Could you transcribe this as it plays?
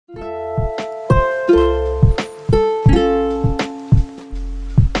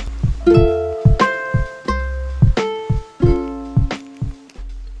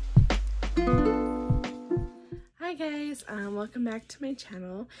my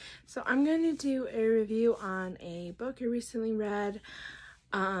channel. So I'm going to do a review on a book I recently read.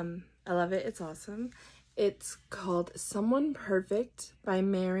 I love it. It's awesome. It's called Someone Perfect by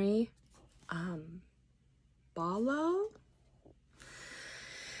Mary Balogh.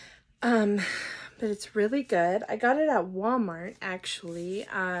 But it's really good. I got it at Walmart actually.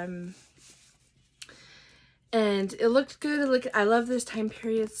 And it looked good. I love this time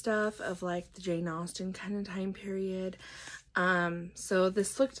period stuff of like the Jane Austen kind of time period. So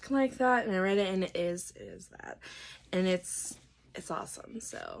this looked like that, and I read it, and it is that, and it's awesome.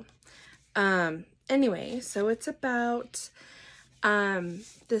 So, anyway, so it's about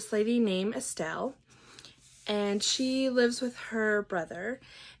this lady named Estelle, and she lives with her brother,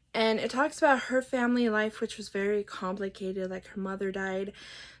 and it talks about her family life, which was very complicated. Like, her mother died,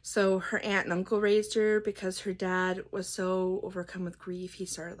 so her aunt and uncle raised her because her dad was so overcome with grief. He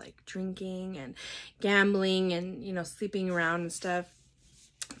started like drinking and gambling and, you know, sleeping around and stuff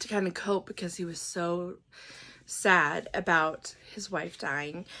to kind of cope because he was so sad about his wife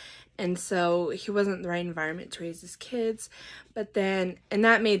dying. And so he wasn't the right environment to raise his kids. But then, and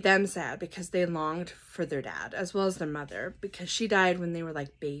that made them sad because they longed for their dad as well as their mother, because she died when they were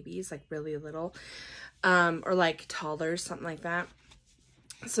like babies, like really little, or like toddlers, something like that.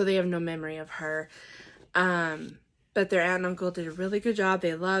 So they have no memory of her. But their aunt and uncle did a really good job.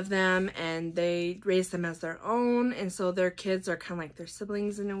 They love them and they raised them as their own. And so their kids are kind of like their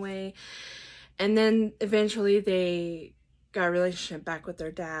siblings in a way. And then eventually they got a relationship back with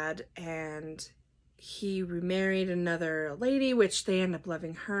their dad, and he remarried another lady, which they end up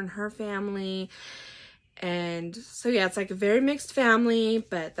loving her and her family. And so yeah, it's like a very mixed family,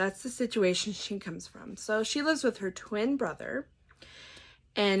 but that's the situation she comes from. So she lives with her twin brother,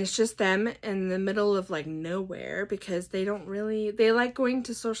 and it's just them in the middle of like nowhere, because they like going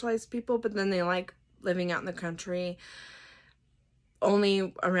to socialize people, but then they like living out in the country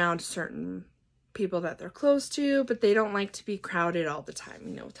only around certain people that they're close to, but they don't like to be crowded all the time,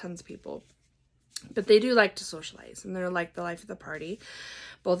 you know, tons of people. But they do like to socialize, and they're like the life of the party,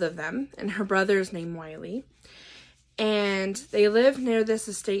 both of them. And her brother's named Wiley, and they live near this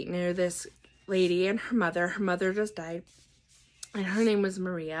estate, near this lady and her mother. Her mother just died, and her name was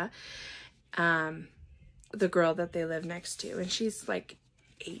Maria, the girl that they live next to, and she's like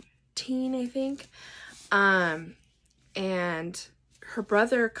 18, I think. And her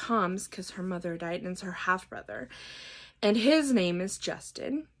brother comes because her mother died, and it's her half-brother, and his name is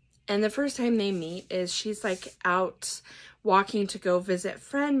Justin. And the first time they meet is she's like out walking to go visit a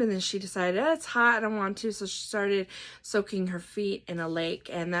friend, but then she decided, oh, it's hot, I don't want to, so she started soaking her feet in a lake,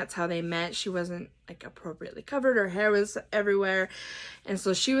 and that's how they met. She wasn't like appropriately covered, her hair was everywhere, and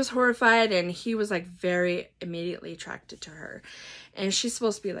so she was horrified, and he was like very immediately attracted to her. And she's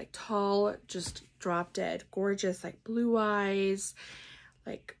supposed to be like tall, just drop dead gorgeous, like blue eyes,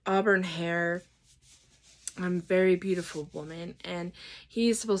 like auburn hair, very beautiful woman. And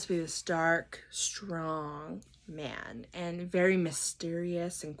he's supposed to be this dark, strong man, and very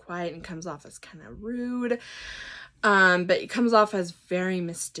mysterious and quiet, and comes off as kind of rude, but he comes off as very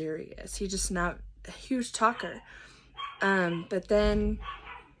mysterious. He's just not a huge talker, but then,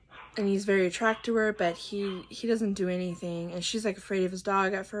 and he's very attracted to her, but he doesn't do anything, and she's like afraid of his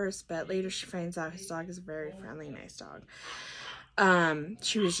dog at first, but later she finds out his dog is a very friendly, nice dog.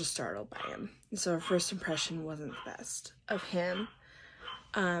 She was just startled by him, and so her first impression wasn't the best of him.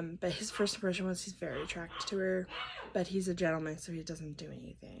 But his first impression was he's very attracted to her, but he's a gentleman, so he doesn't do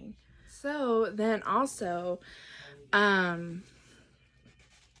anything. So then also, so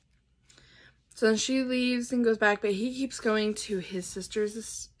then she leaves and goes back, but he keeps going to his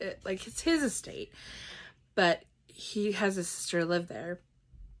sister's, like it's his estate, but he has a sister live there.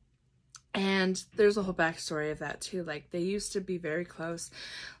 And there's a whole backstory of that too. Like, they used to be very close,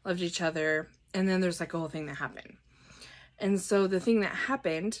 loved each other, and then there's like a whole thing that happened. And so the thing that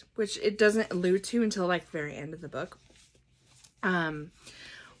happened, which it doesn't allude to until like the very end of the book,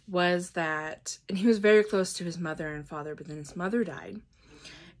 was that, and he was very close to his mother and father, but then his mother died,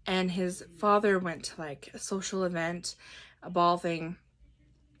 and his father went to like a social event, a ball thing,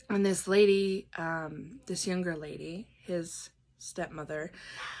 and this lady, this younger lady, his stepmother,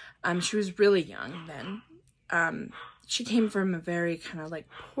 she was really young then. She came from a very kind of like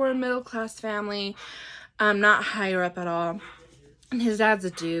poor middle class family, not higher up at all. And his dad's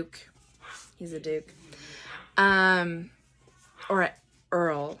a duke. He's a duke. Or an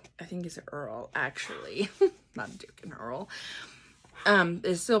earl. I think he's an earl, actually. Not a duke, an earl.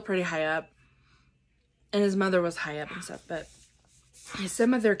 Is still pretty high up. And his mother was high up and stuff, but his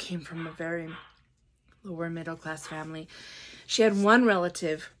stepmother came from a very lower middle class family. She had one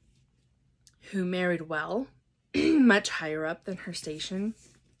relative who married well, much higher up than her station.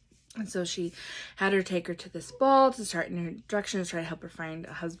 And so she had her take her to this ball to start an introduction, to try to help her find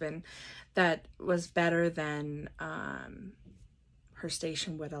a husband that was better than her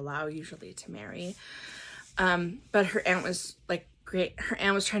station would allow usually to marry. But her aunt was like great. Her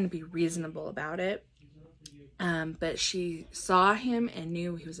aunt was trying to be reasonable about it. But she saw him and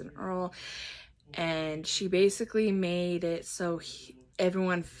knew he was an earl. And she basically made it so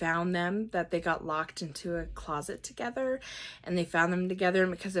everyone found them, that they got locked into a closet together. And they found them together.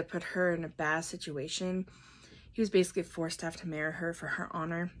 And because it put her in a bad situation, he was basically forced to have to marry her for her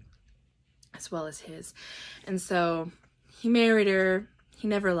honor, as well as his. And so he married her. He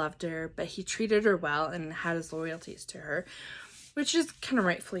never loved her, but he treated her well and had his loyalties to her, which is kind of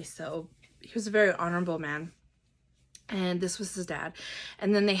rightfully so. He was a very honorable man. And this was his dad.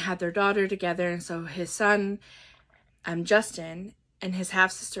 And then they had their daughter together. And so his son, Justin, and his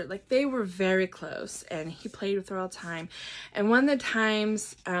half-sister, like, they were very close. And he played with her all the time. And one of the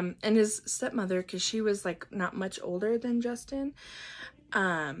times, and his stepmother, because she was, like, not much older than Justin,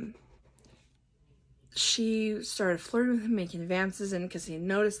 she started flirting with him, making advances. And because he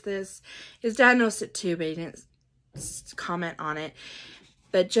noticed this, his dad noticed it too, but he didn't comment on it.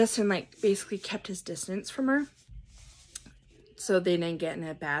 But Justin, like, basically kept his distance from her, so they didn't get in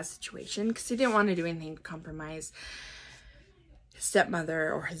a bad situation, because he didn't want to do anything to compromise his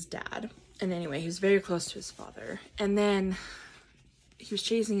stepmother or his dad. And anyway, he was very close to his father. And then he was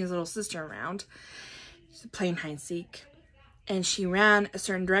chasing his little sister around, playing hide and seek. And she ran a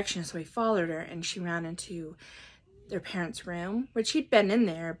certain direction, so he followed her, and she ran into their parents' room, which he'd been in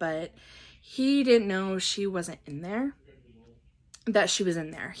there, but he didn't know she wasn't in there, that she was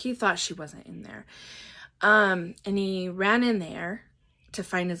in there. He thought she wasn't in there. And he ran in there to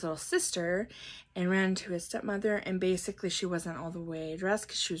find his little sister and ran into his stepmother. And basically she wasn't all the way dressed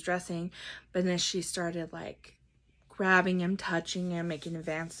because she was dressing. But then she started like grabbing him, touching him, making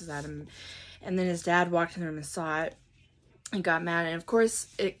advances at him. And then his dad walked in the room and saw it and got mad. And of course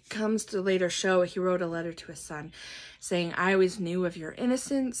it comes to later show, he wrote a letter to his son saying, I always knew of your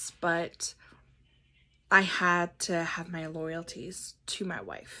innocence, but I had to have my loyalties to my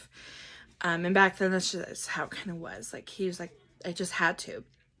wife. And back then, that's just how it kind of was. Like, he was like, I just had to.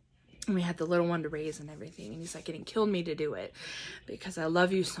 And we had the little one to raise and everything. And he's like, it killed me to do it because I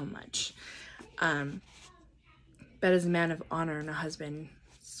love you so much. But as a man of honor and a husband,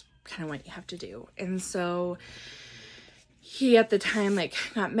 it's kind of what you have to do. And so he, at the time, like,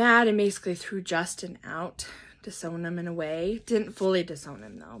 got mad and basically threw Justin out, disowned him in a way. Didn't fully disown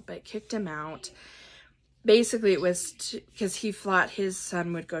him, though, but kicked him out. Basically, it was because he thought his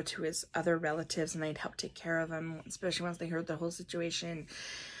son would go to his other relatives and they'd help take care of him, especially once they heard the whole situation.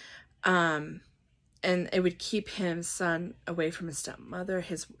 And it would keep his son away from his stepmother,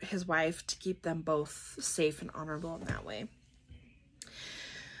 his wife, to keep them both safe and honorable in that way.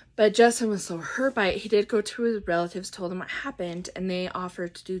 But Justin was so hurt by it, he did go to his relatives, told them what happened, and they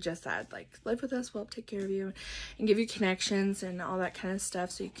offered to do just that. Like, live with us, we'll take care of you, and give you connections and all that kind of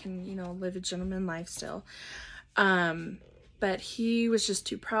stuff so you can, you know, live a gentleman life still. But he was just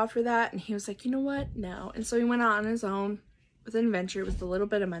too proud for that, and he was like, you know what, no. And so he went out on his own with an adventure with a little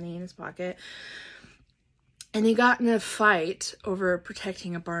bit of money in his pocket. And he got in a fight over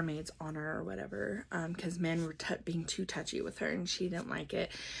protecting a barmaid's honor or whatever, because men were being too touchy with her and she didn't like it.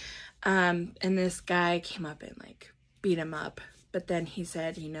 And this guy came up and like beat him up. But then he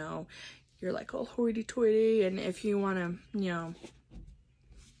said, you know, you're like all hoity-toity, and if you want to, you know,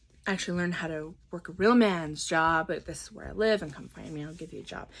 actually learn how to work a real man's job, but this is where I live, and come find me, I'll give you a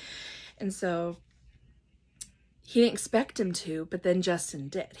job. And so he didn't expect him to, but then Justin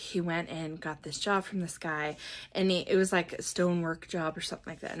did. He went and got this job from this guy, and it was like a stonework job or something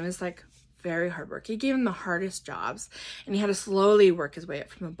like that. And it was like very hard work. He gave him the hardest jobs, and he had to slowly work his way up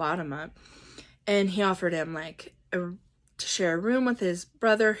from the bottom up. And he offered him like to share a room with his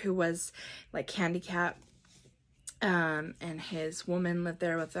brother, who was like handicapped, and his woman lived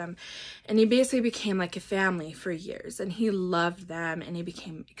there with them. And he basically became like a family for years, and he loved them, and he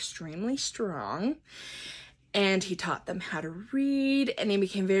became extremely strong. And he taught them how to read, and he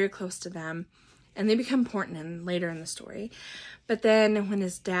became very close to them. And they become important later in the story. But then when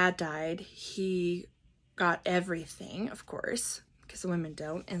his dad died, he got everything, of course, because the women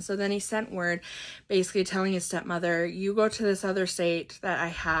don't. And so then he sent word basically telling his stepmother, you go to this other state that I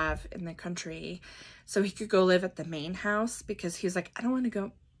have in the country, so he could go live at the main house, because he was like, I don't want to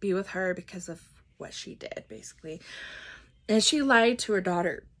go be with her because of what she did, basically. And she lied to her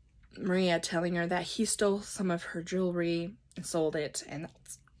daughter, Maria, telling her that he stole some of her jewelry and sold it, and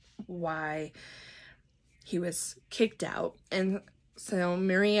that's why he was kicked out. And so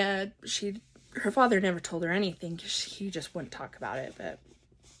Maria, she her father never told her anything because he just wouldn't talk about it. But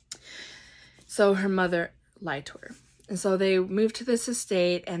so her mother lied to her. And so they moved to this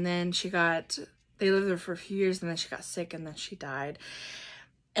estate, and then they lived there for a few years, and then she got sick, and then she died.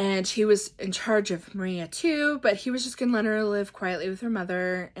 And he was in charge of Maria too, but he was just going to let her live quietly with her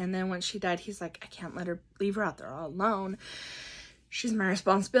mother. And then when she died, he's like, I can't leave her out there all alone. She's my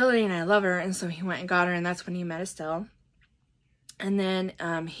responsibility and I love her. And so he went and got her, and that's when he met Estelle. And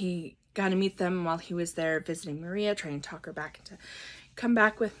then he got to meet them while he was there visiting Maria, trying to talk her back into come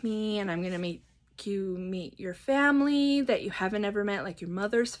back with me, and I'm going to make you meet your family that you haven't ever met, like your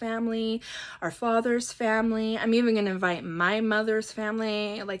mother's family, our father's family. I'm even going to invite my mother's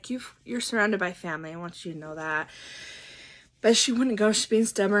family. Like, you're surrounded by family. I want you to know that. But she wouldn't go. She's being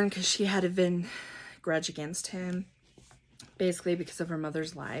stubborn because she had a grudge against him, basically because of her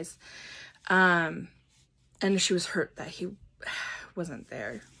mother's lies. And she was hurt that he wasn't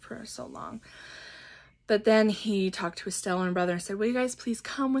there for so long. But then he talked to Estelle and her brother and said, will you guys please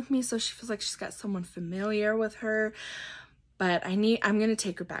come with me? So she feels like she's got someone familiar with her, but I'm going to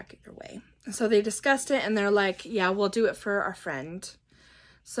take her back either way. And so they discussed it, and they're like, yeah, we'll do it for our friend.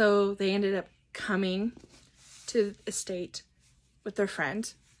 So they ended up coming to the estate with their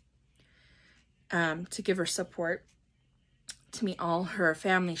friend to give her support, to meet all her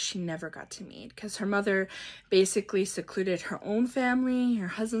family she never got to meet, because her mother basically secluded her own family, her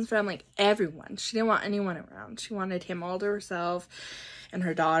husband's family, like everyone. She didn't want anyone around. She wanted him all to herself and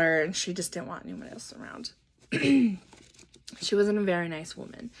her daughter, and she just didn't want anyone else around. She wasn't a very nice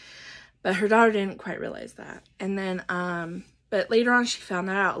woman, but her daughter didn't quite realize that. And then but later on she found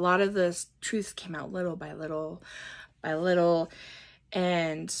that out. A lot of the truths came out little by little by little,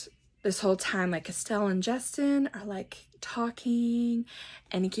 and this whole time, like, Estelle and Justin are like talking,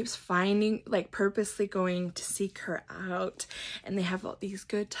 and he keeps purposely going to seek her out, and they have all these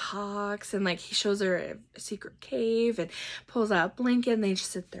good talks, and like he shows her a secret cave and pulls out a blanket, and they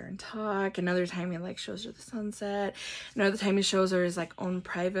just sit there and talk. Another time he like shows her the sunset. Another time he shows her his like own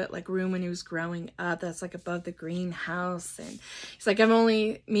private like room when he was growing up that's like above the greenhouse, and he's like,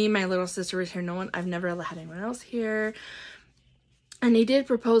 me and my little sister was here, I've never had anyone else here. And he did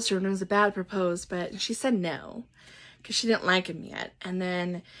propose to her, and it was a bad propose, but she said no because she didn't like him yet. And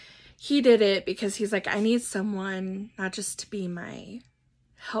then he did it because he's like, I need someone not just to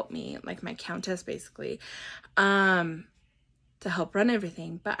help me, like my countess basically, to help run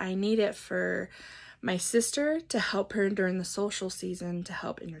everything, but I need it for my sister to help her during the social season, to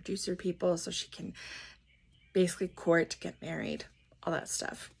help introduce her people so she can basically court, get married, all that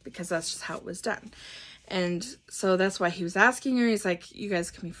stuff, because that's just how it was done. And so that's why he was asking her. He's like, you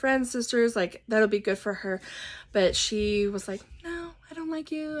guys can be friends, sisters, like that'll be good for her. But she was like, no, I don't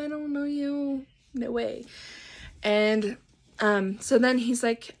like you, I don't know you, no way. And so then he's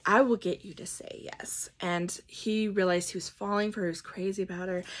like, I will get you to say yes. And he realized he was falling for her, he was crazy about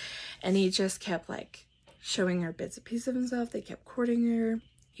her, and he just kept like showing her bits and pieces of himself. They kept courting her.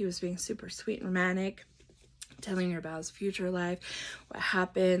 He was being super sweet and romantic, telling her about his future life, what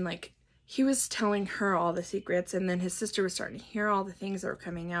happened. Like, he was telling her all the secrets, and then his sister was starting to hear all the things that were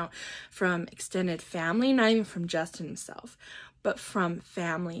coming out from extended family, not even from Justin himself, but from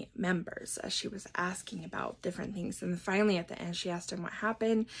family members, as she was asking about different things. And then finally at the end, she asked him what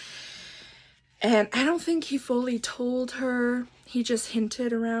happened. And I don't think he fully told her. He just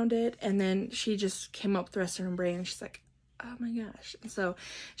hinted around it. And then she just came up with the rest of her brain, and she's like, oh my gosh. And so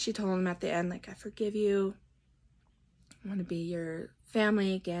she told him at the end, like, I forgive you. I want to be your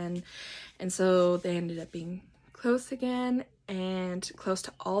family again. And so they ended up being close again, and close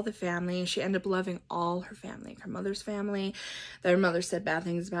to all the family. She ended up loving all her family, her mother's family. Their mother said bad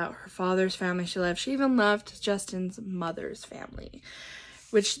things about her father's family she loved. She even loved Justin's mother's family,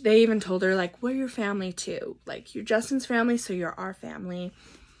 which they even told her, like, we're your family too. Like, you're Justin's family, so you're our family,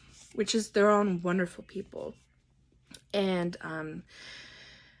 which is, they're all wonderful people. And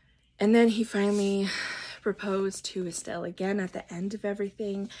then he finally proposed to Estelle again at the end of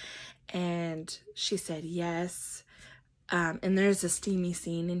everything, and she said yes. And there's a steamy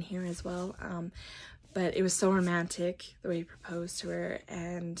scene in here as well, but it was so romantic the way he proposed to her,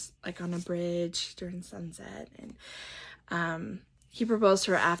 and like on a bridge during sunset. And he proposed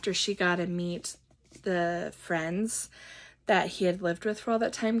to her after she got to meet the friends that he had lived with for all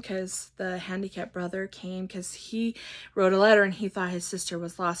that time, because the handicapped brother came because he wrote a letter and he thought his sister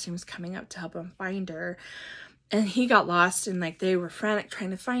was lost. He was coming up to help him find her, and he got lost, and like they were frantic trying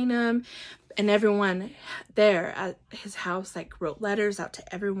to find him, and everyone there at his house like wrote letters out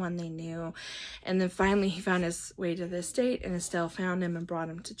to everyone they knew. And then finally he found his way to the estate, and Estelle found him and brought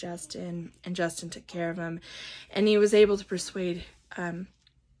him to Justin, and Justin took care of him, and he was able to persuade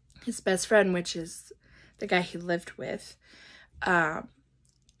his best friend, which is the guy he lived with,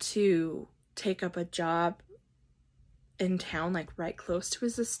 to take up a job in town, like right close to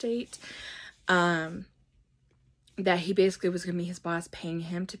his estate, that he basically was going to be his boss, paying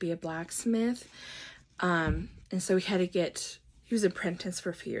him to be a blacksmith. And so he was an apprentice for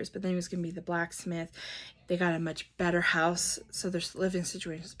a few years, but then he was going to be the blacksmith. They got a much better house, so their living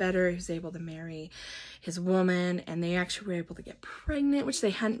situation was better. He was able to marry his woman, and they actually were able to get pregnant, which they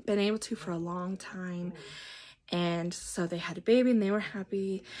hadn't been able to for a long time. And so they had a baby, and they were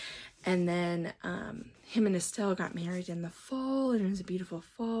happy. And then him and Estelle got married in the fall, and it was a beautiful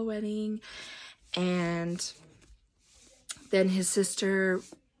fall wedding. And then his sister,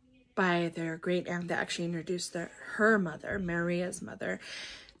 by their great aunt, that actually introduced her mother, Maria's mother,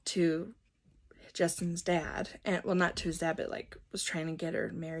 to Justin's dad, and well, not to his dad, but like was trying to get her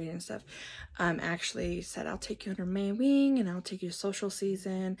married and stuff, actually said, I'll take you under my wing and I'll take you to social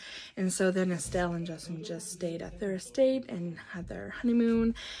season. And so then Estelle and Justin just stayed at their estate and had their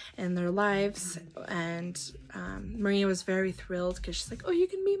honeymoon and their lives. And Maria was very thrilled because she's like, oh, you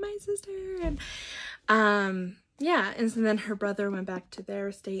can be my sister. And yeah, and so then her brother went back to their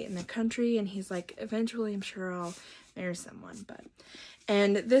estate in the country, and he's like, eventually I'm sure I'll marry someone.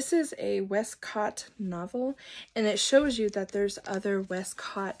 And this is a Wescott novel, and it shows you that there's other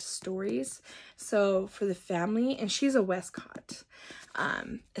Wescott stories. So for the family, and she's a Wescott,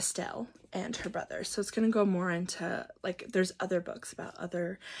 Estelle and her brother. So it's going to go more into, like, there's other books about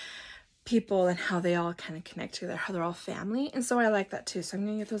other people and how they all kind of connect together, how they're all family. And so I like that too. So I'm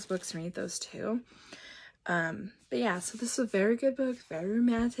going to get those books and read those too. But yeah, so this is a very good book, very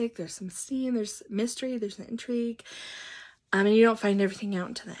romantic. There's some scene, there's mystery, there's an intrigue. And you don't find everything out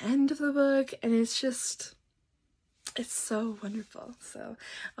until the end of the book, and it's so wonderful. So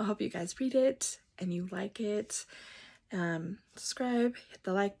I hope you guys read it and you like it. Subscribe, hit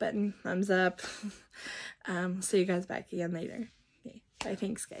the like button, thumbs up. See you guys back again later. Okay, bye,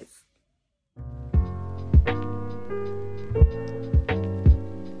 thanks guys.